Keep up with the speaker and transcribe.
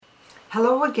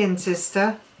Hello again,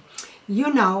 sister.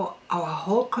 You know, our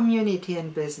whole community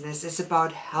and business is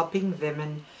about helping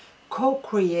women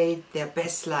co-create their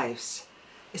best lives,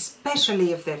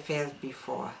 especially if they failed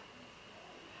before.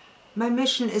 My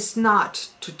mission is not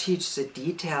to teach the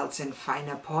details and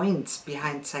finer points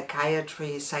behind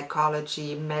psychiatry,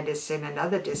 psychology, medicine, and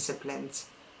other disciplines.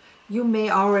 You may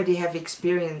already have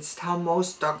experienced how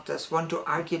most doctors want to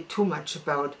argue too much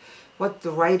about what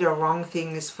the right or wrong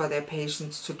thing is for their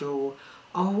patients to do,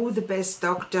 or who the best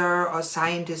doctor or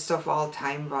scientist of all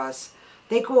time was.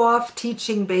 They go off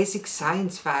teaching basic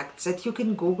science facts that you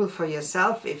can Google for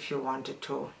yourself if you wanted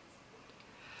to.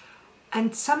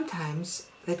 And sometimes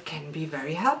that can be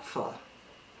very helpful.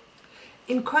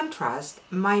 In contrast,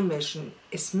 my mission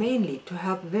is mainly to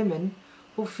help women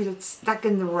who feel stuck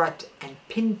in the rut and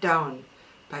pinned down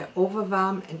by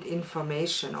overwhelm and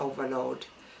information overload,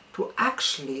 to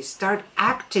actually start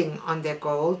acting on their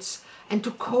goals and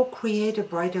to co-create a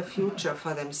brighter future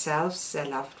for themselves, their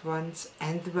loved ones,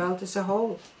 and the world as a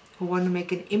whole, who want to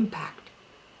make an impact.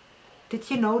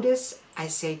 Did you notice? I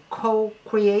say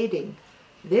co-creating.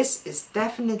 This is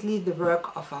definitely the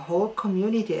work of a whole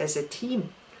community as a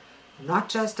team, not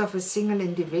just of a single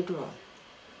individual.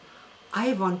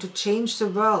 I want to change the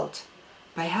world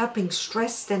by helping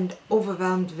stressed and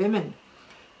overwhelmed women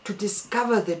to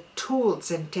discover the tools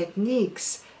and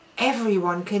techniques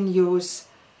everyone can use,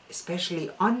 especially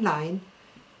online,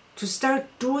 to start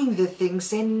doing the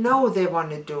things they know they want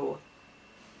to do,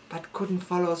 but couldn't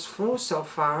follow through so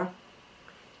far,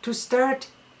 to start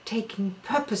taking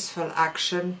purposeful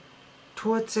action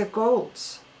towards their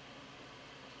goals,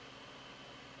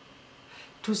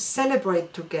 to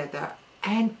celebrate together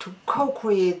and to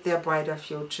co-create their brighter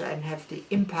future and have the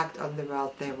impact on the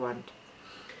world they want.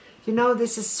 You know,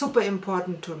 this is super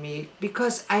important to me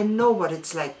because I know what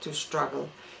it's like to struggle,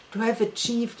 to have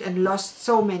achieved and lost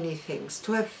so many things,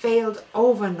 to have failed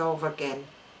over and over again,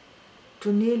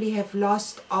 to nearly have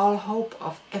lost all hope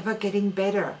of ever getting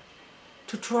better,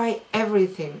 to try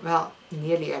everything, well,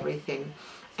 nearly everything,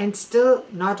 and still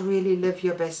not really live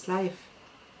your best life,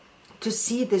 to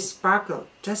see the sparkle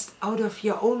just out of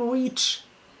your own reach.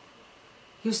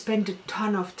 You spend a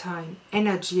ton of time,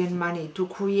 energy and money to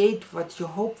create what you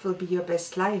hope will be your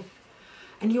best life.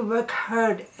 And you work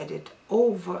hard at it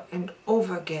over and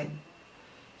over again.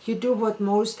 You do what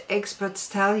most experts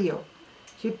tell you.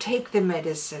 You take the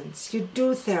medicines, you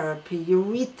do therapy, you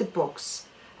read the books,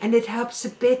 and it helps a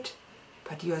bit,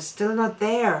 but you are still not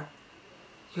there.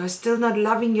 You are still not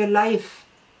loving your life.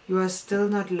 You are still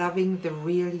not loving the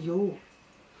real you.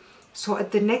 So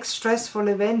at the next stressful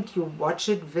event, you watch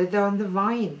it wither on the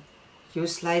vine. You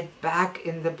slide back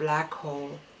in the black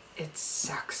hole. It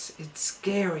sucks. It's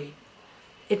scary.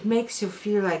 It makes you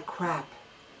feel like crap.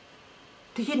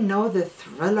 Do you know the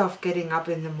thrill of getting up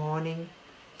in the morning?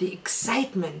 The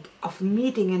excitement of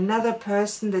meeting another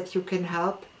person that you can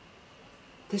help?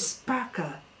 The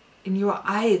sparkle in your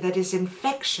eye that is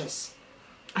infectious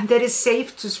and that is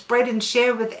safe to spread and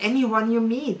share with anyone you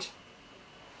meet?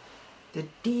 The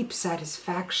deep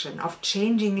satisfaction of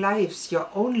changing lives, your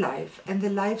own life, and the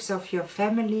lives of your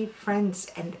family, friends,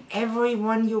 and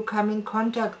everyone you come in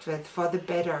contact with for the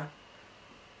better.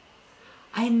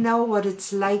 I know what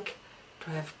it's like to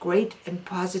have great and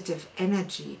positive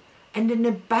energy and an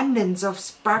abundance of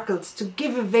sparkles to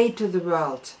give away to the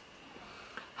world.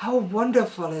 How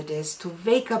wonderful it is to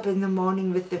wake up in the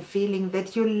morning with the feeling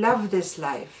that you love this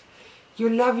life, you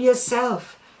love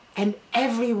yourself, and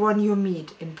everyone you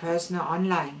meet in person or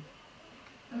online.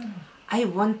 I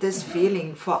want this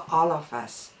feeling for all of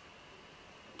us.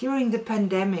 During the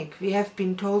pandemic, we have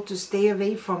been told to stay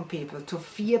away from people, to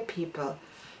fear people,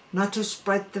 not to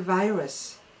spread the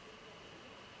virus.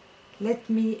 Let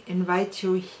me invite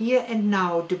you here and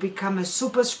now to become a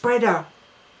super spreader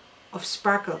of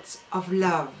sparkles, of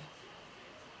love.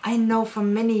 I know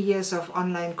from many years of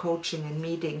online coaching and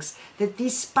meetings that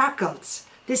these sparkles,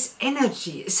 this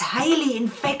energy is highly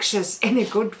infectious in a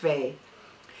good way.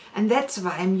 And that's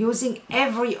why I'm using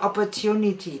every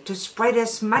opportunity to spread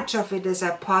as much of it as I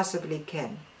possibly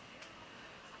can.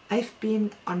 I've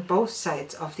been on both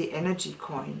sides of the energy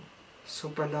coin,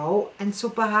 super low and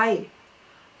super high.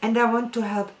 And I want to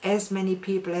help as many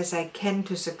people as I can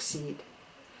to succeed.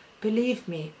 Believe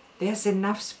me, there's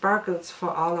enough sparkles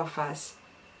for all of us.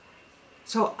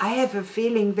 So I have a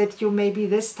feeling that you may be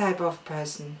this type of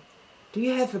person. Do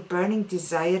you have a burning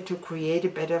desire to create a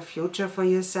better future for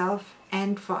yourself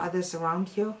and for others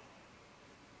around you?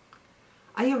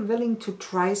 Are you willing to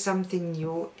try something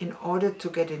new in order to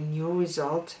get a new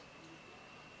result?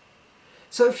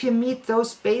 So if you meet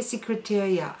those basic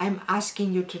criteria, I'm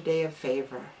asking you today a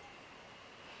favor.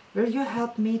 Will you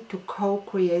help me to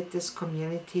co-create this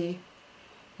community?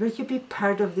 Will you be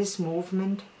part of this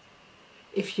movement?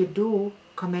 If you do,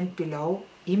 comment below,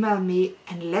 email me,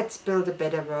 and let's build a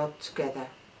better world together.